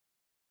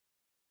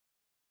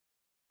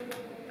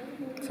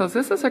So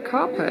this is a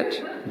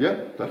carpet. Yeah,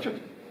 touch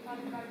it.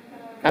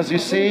 As you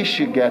see,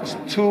 she gets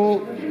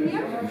two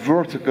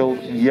vertical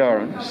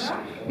yarns.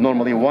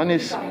 Normally one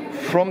is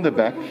from the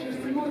back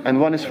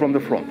and one is from the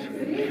front.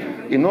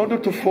 In order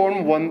to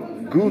form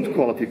one good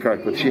quality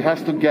carpet, she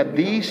has to get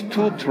these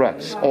two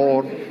threads,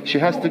 or she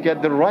has to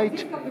get the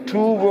right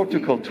two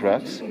vertical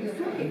threads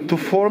to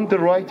form the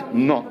right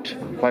knot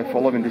by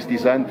following this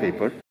design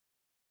paper.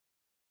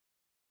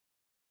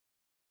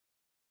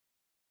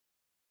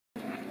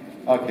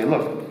 Okay,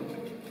 look.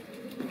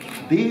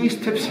 These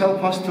tips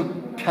help us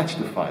to catch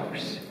the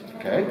fibers,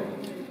 okay?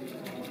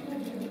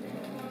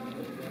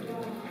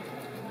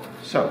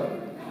 So,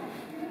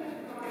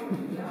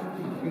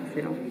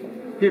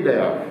 here they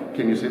are.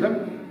 Can you see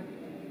them?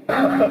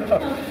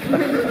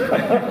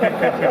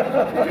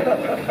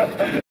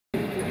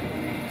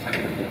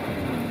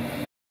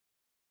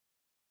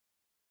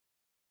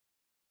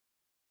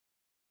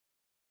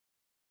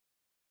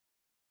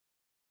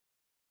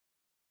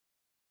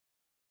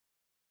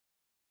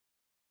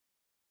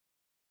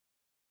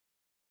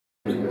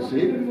 You can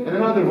see, and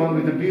another one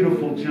with the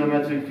beautiful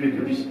geometric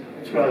figures.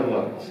 Try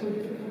lines.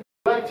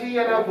 Like tea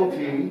and apple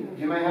tea,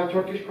 you may have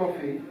Turkish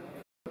coffee.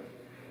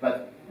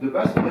 But the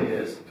best way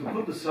is to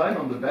put the sign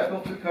on the back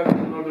of the carpet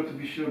in order to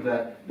be sure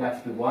that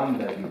that's the one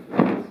that you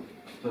put.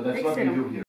 So that's what we do here.